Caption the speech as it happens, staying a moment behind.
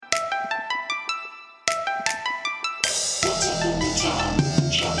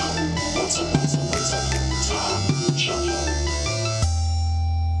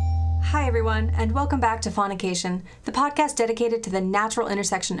everyone, and welcome back to Faunication, the podcast dedicated to the natural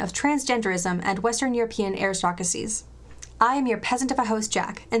intersection of transgenderism and Western European aristocracies. I am your peasant of a host,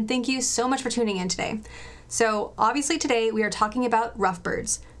 Jack, and thank you so much for tuning in today. So, obviously today we are talking about rough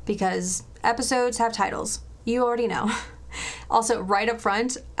birds, because episodes have titles. You already know. Also, right up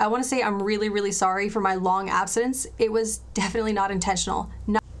front, I want to say I'm really sorry for my long absence. It was definitely not intentional.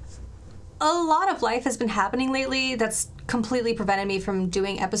 A lot of life has been happening lately that's completely prevented me from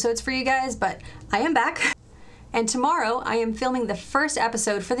doing episodes for you guys, but I am back. And tomorrow I am filming the first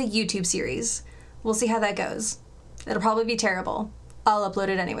episode for the YouTube series. We'll see how that goes. It'll probably be terrible. I'll upload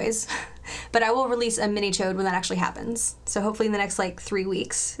it anyways. But I will release a mini-chode when that actually happens. So hopefully in the next 3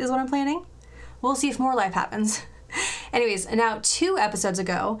 weeks is what I'm planning. We'll see if more life happens. Anyways, now 2 episodes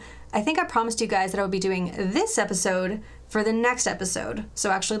ago, I think I promised you guys that I would be doing this episode for the next episode,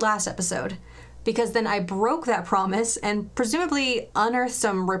 so actually last episode, because then I broke that promise and presumably unearthed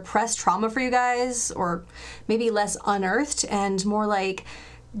some repressed trauma for you guys, or maybe less unearthed and more like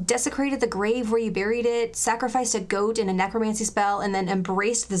desecrated the grave where you buried it, sacrificed a goat in a necromancy spell, and then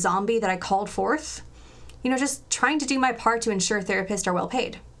embraced the zombie that I called forth. You know, just trying to do my part to ensure therapists are well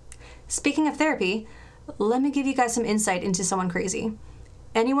paid. Speaking of therapy, let me give you guys some insight into someone crazy.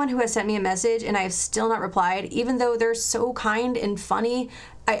 Anyone who has sent me a message and I have still not replied, even though they're so kind and funny,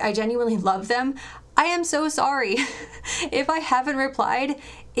 I genuinely love them, I am so sorry. If I haven't replied,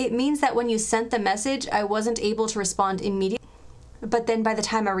 it means that when you sent the message, I wasn't able to respond immediately. But then by the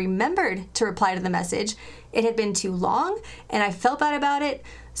time I remembered to reply to the message, it had been too long and I felt bad about it.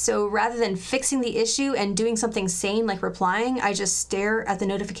 So rather than fixing the issue and doing something sane like replying, I just stare at the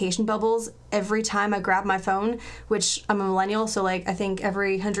notification bubbles every time I grab my phone, which I'm a millennial, so I think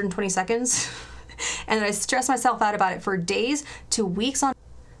every 120 seconds. And I stress myself out about it for days to weeks on,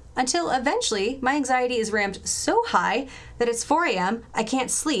 until eventually my anxiety is ramped so high that it's 4 a.m., I can't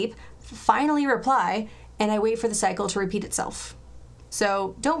sleep, finally reply, and I wait for the cycle to repeat itself.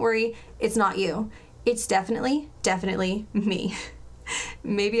 So don't worry, it's not you. It's definitely me.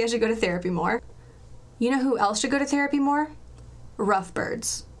 Maybe I should go to therapy more. You know who else should go to therapy more? Rough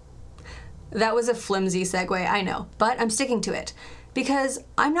birds. That was a flimsy segue, I know, but I'm sticking to it. Because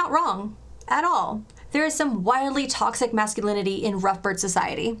I'm not wrong. At all. There is some wildly toxic masculinity in rough bird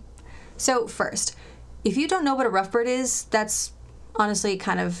society. So first, if you don't know what a rough bird is, that's honestly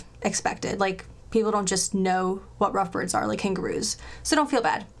kind of expected. People don't just know what rough birds are like kangaroos. So don't feel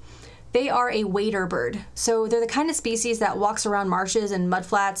bad. They are a wader bird. So they're the kind of species that walks around marshes and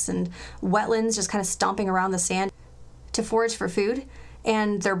mudflats and wetlands, just kind of stomping around the sand to forage for food.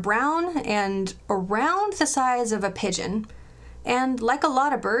 And they're brown and around the size of a pigeon. And like a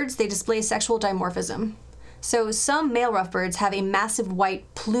lot of birds, they display sexual dimorphism. So some male rough birds have a massive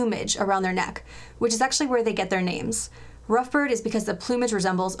white plumage around their neck, which is actually where they get their names. Rough bird is because the plumage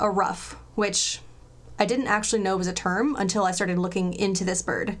resembles a ruff, which I didn't actually know was a term until I started looking into this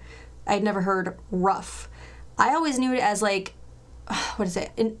bird. I'd never heard ruff. I always knew it as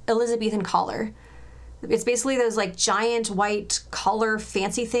an Elizabethan collar. It's basically those giant white collar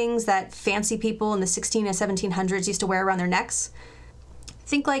fancy things that fancy people in the 16 and 1700s used to wear around their necks.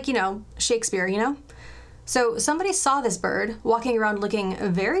 Think Shakespeare, So somebody saw this bird walking around looking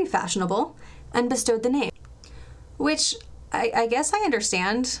very fashionable and bestowed the name. Which I guess I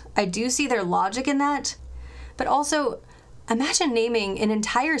understand. I do see their logic in that. But also, imagine naming an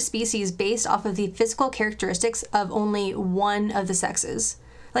entire species based off of the physical characteristics of only one of the sexes.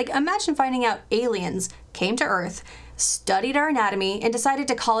 Imagine finding out aliens came to Earth, studied our anatomy, and decided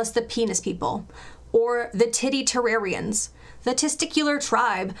to call us the penis people, or the titty terrarians, the testicular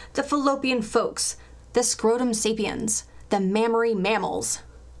tribe, the fallopian folks, the scrotum sapiens, the mammary mammals.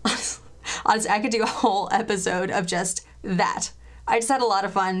 Honestly, I could do a whole episode of just that. I just had a lot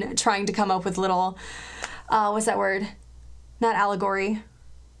of fun trying to come up with little, what's that word? Not allegory.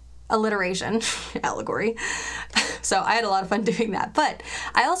 Alliteration. Allegory. So I had a lot of fun doing that. But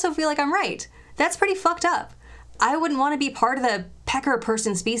I also feel like I'm right. That's pretty fucked up. I wouldn't want to be part of the pecker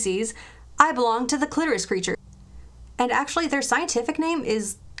person species. I belong to the clitoris creature. And actually their scientific name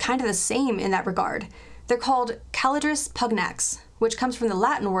is kind of the same in that regard. They're called Calidris pugnax, which comes from the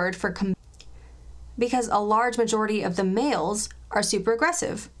Latin word for because a large majority of the males are super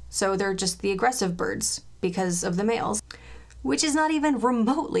aggressive. So they're just the aggressive birds because of the males. Which is not even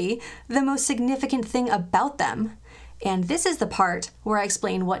remotely the most significant thing about them. And this is the part where I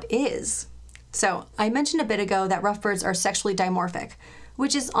explain what is. So I mentioned a bit ago that rough birds are sexually dimorphic,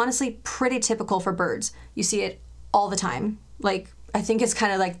 which is honestly pretty typical for birds. You see it all the time. I think it's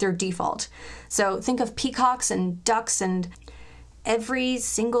kind of their default. So think of peacocks and ducks and every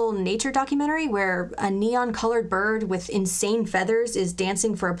single nature documentary where a neon-colored bird with insane feathers is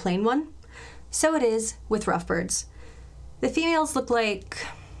dancing for a plain one. So it is with rough birds. The females look like,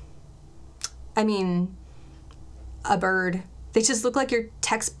 a bird. They just look like your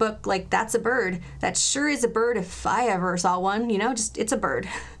textbook, like, that's a bird. That sure is a bird if I ever saw one, it's a bird.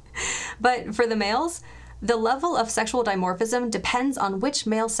 But for the males, the level of sexual dimorphism depends on which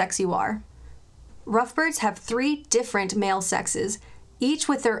male sex you are. Rough birds have 3 different male sexes, each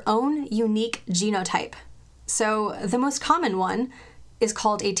with their own unique genotype. So the most common one is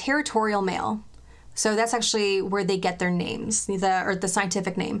called a territorial male. So that's actually where they get their names, the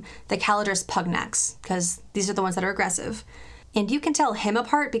scientific name, the Calidris pugnax, because these are the ones that are aggressive. And you can tell him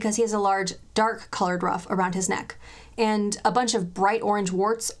apart because he has a large, dark-colored ruff around his neck and a bunch of bright orange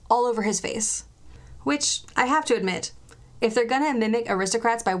warts all over his face. Which, I have to admit, if they're gonna mimic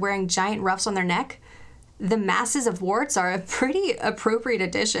aristocrats by wearing giant ruffs on their neck, the masses of warts are a pretty appropriate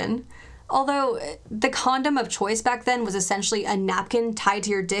addition. Although, the condom of choice back then was essentially a napkin tied to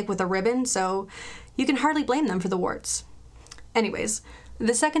your dick with a ribbon, so you can hardly blame them for the warts. Anyways,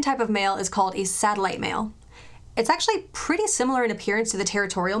 the second type of male is called a satellite male. It's actually pretty similar in appearance to the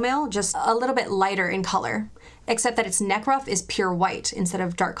territorial male, just a little bit lighter in color, except that its neck ruff is pure white instead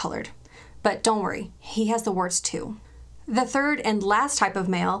of dark colored. But don't worry, he has the warts too. The third and last type of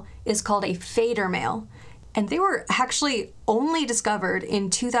male is called a fader male, and they were actually only discovered in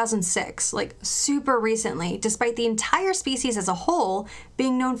 2006, like super recently, despite the entire species as a whole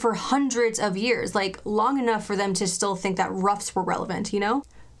being known for hundreds of years, like long enough for them to still think that ruffs were relevant,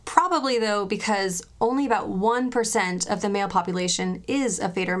 Probably, though, because only about 1% of the male population is a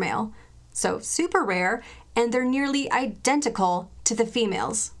fader male. So super rare, and they're nearly identical to the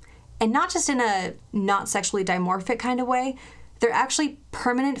females. And not just in a not sexually dimorphic kind of way, they're actually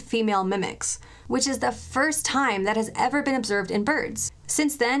permanent female mimics, which is the first time that has ever been observed in birds.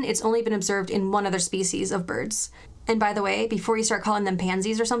 Since then, it's only been observed in one other species of birds. And by the way, before you start calling them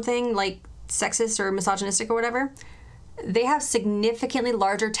pansies or something, like sexist or misogynistic or whatever, they have significantly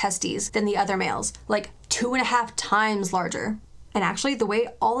larger testes than the other males, like 2.5 times larger. And actually, the way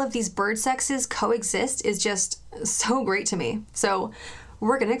all of these bird sexes coexist is just so great to me. So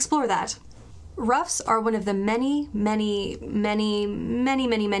we're going to explore that. Ruffs are one of the many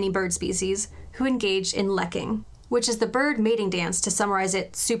bird species who engage in lekking, which is the bird mating dance, to summarize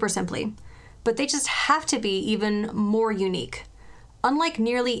it super simply. But they just have to be even more unique. Unlike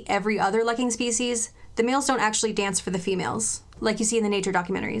nearly every other lekking species, the males don't actually dance for the females, like you see in the nature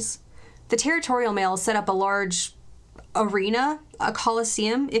documentaries. The territorial males set up a large arena, a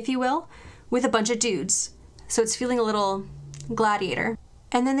coliseum, if you will, with a bunch of dudes. So it's feeling a little gladiator.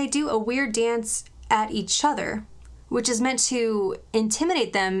 And then they do a weird dance at each other, which is meant to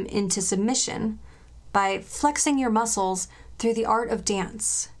intimidate them into submission by flexing your muscles through the art of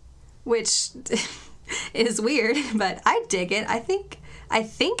dance. Which is weird, but I dig it. I think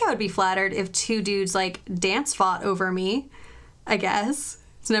I would be flattered if 2 dudes dance fought over me, I guess.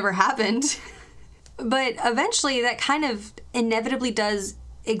 It's never happened. But eventually that kind of inevitably does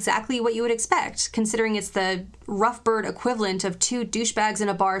exactly what you would expect, considering it's the rough bird equivalent of 2 douchebags in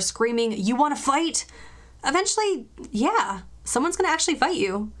a bar screaming, "You want to fight?" Eventually, yeah, someone's going to actually fight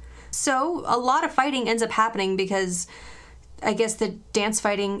you. So a lot of fighting ends up happening because I guess the dance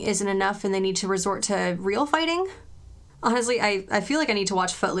fighting isn't enough and they need to resort to real fighting. Honestly, I feel like I need to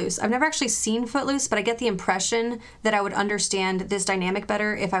watch Footloose. I've never actually seen Footloose, but I get the impression that I would understand this dynamic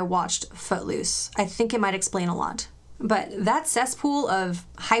better if I watched Footloose. I think it might explain a lot. But that cesspool of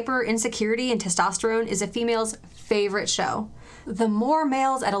hyper insecurity and testosterone is a female's favorite show. The more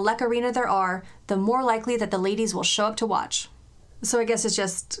males at a lek arena there are, the more likely that the ladies will show up to watch. So I guess it's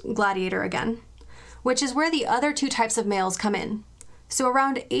just gladiator again. Which is where the other 2 types of males come in. So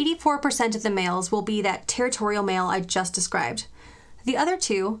around 84% of the males will be that territorial male I just described. The other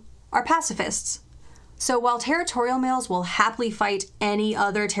 2 are pacifists. So while territorial males will happily fight any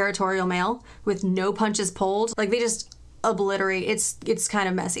other territorial male with no punches pulled, they just obliterate, it's kind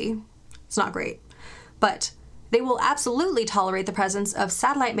of messy. It's not great. But they will absolutely tolerate the presence of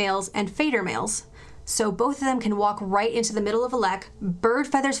satellite males and fader males. So both of them can walk right into the middle of a lek, bird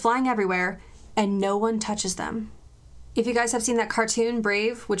feathers flying everywhere, and no one touches them. If you guys have seen that cartoon,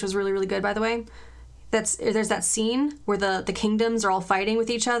 Brave, which was really, really good, by the way, there's that scene where the kingdoms are all fighting with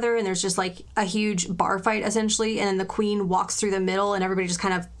each other, and there's just a huge bar fight, essentially, and then the queen walks through the middle, and everybody just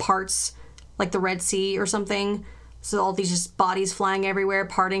kind of parts, like the Red Sea or something. So all these just bodies flying everywhere,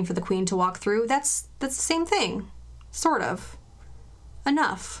 parting for the queen to walk through. That's the same thing. Sort of.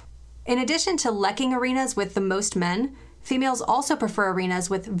 Enough. In addition to lekking arenas with the most men, females also prefer arenas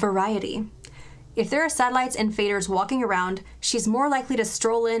with variety. If there are satellites and faders walking around, she's more likely to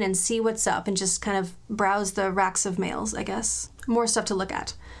stroll in and see what's up and just kind of browse the racks of males, I guess. More stuff to look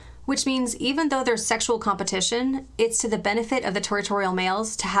at. which means even though there's sexual competition, it's to the benefit of the territorial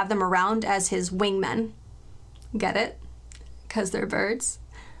males to have them around as his wingmen. Get it? 'Cause they're birds.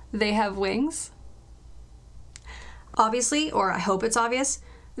 They have wings. Obviously, or I hope it's obvious,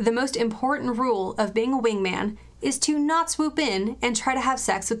 the most important rule of being a wingman is to not swoop in and try to have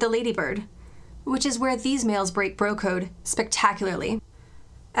sex with the ladybird, which is where these males break bro code spectacularly.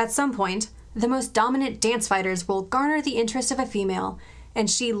 At some point, the most dominant dance fighters will garner the interest of a female, and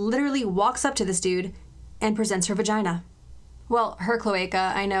she literally walks up to this dude and presents her vagina. Well, her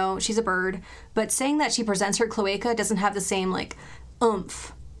cloaca, I know, she's a bird, but saying that she presents her cloaca doesn't have the same,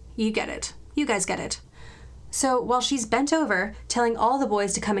 oomph. You get it. You guys get it. So while she's bent over, telling all the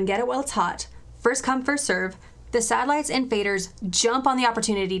boys to come and get it while it's hot, first come, first serve, the satellites and faders jump on the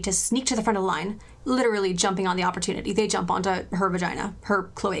opportunity to sneak to the front of the line, literally jumping on the opportunity. They jump onto her vagina,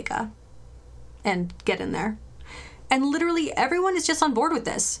 her cloaca, and get in there. And literally everyone is just on board with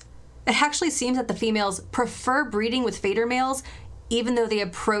this. It actually seems that the females prefer breeding with fader males, even though they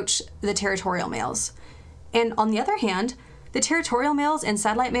approach the territorial males. And on the other hand, the territorial males and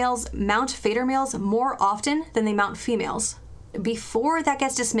satellite males mount fader males more often than they mount females. Before that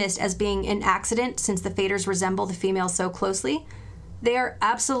gets dismissed as being an accident since the faders resemble the females so closely, they are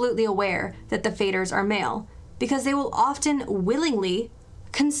absolutely aware that the faders are male, because they will often willingly,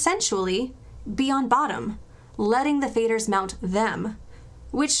 consensually, be on bottom, letting the faders mount them,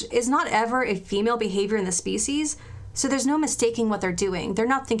 which is not ever a female behavior in the species, so there's no mistaking what they're doing. They're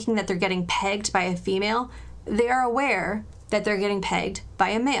not thinking that they're getting pegged by a female. They are aware that they're getting pegged by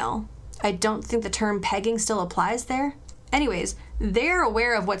a male. I don't think the term pegging still applies there. Anyways, they're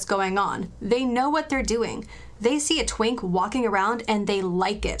aware of what's going on. They know what they're doing. They see a twink walking around and they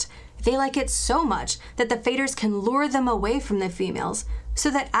like it. They like it so much that the faders can lure them away from the females, so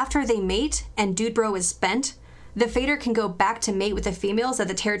that after they mate and dude bro is spent, the fader can go back to mate with the females that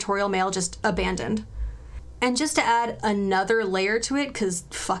the territorial male just abandoned. And just to add another layer to it, because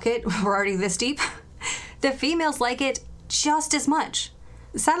fuck it, we're already this deep, the females like it just as much.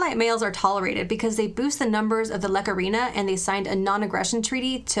 Satellite males are tolerated because they boost the numbers of the Lek Arena and they signed a non-aggression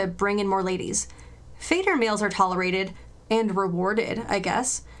treaty to bring in more ladies. Fader males are tolerated and rewarded, I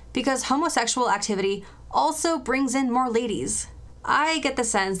guess, because homosexual activity also brings in more ladies. I get the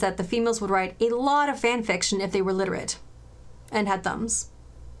sense that the females would write a lot of fan fiction if they were literate and had thumbs.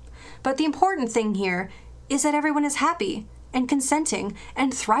 But the important thing here is that everyone is happy and consenting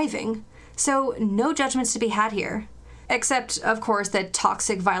and thriving, so no judgments to be had here. Except, of course, the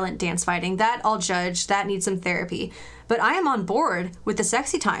toxic, violent dance fighting. That I'll judge. That needs some therapy. But I am on board with the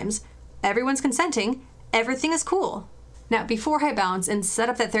sexy times. Everyone's consenting. Everything is cool. Now, before I bounce and set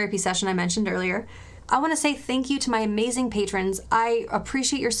up that therapy session I mentioned earlier, I want to say thank you to my amazing patrons. I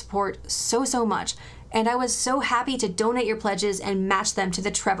appreciate your support so, so much. And I was so happy to donate your pledges and match them to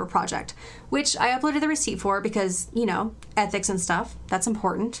the Trevor Project, which I uploaded the receipt for because, ethics and stuff. That's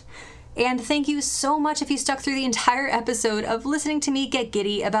important. And thank you so much if you stuck through the entire episode of listening to me get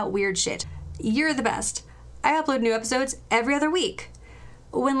giddy about weird shit. You're the best. I upload new episodes every other week.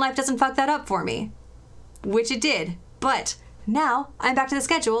 When life doesn't fuck that up for me. Which it did. But now I'm back to the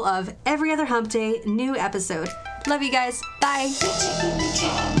schedule of every other hump day, new episode. Love you guys. Bye. Once upon a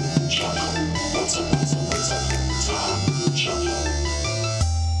time,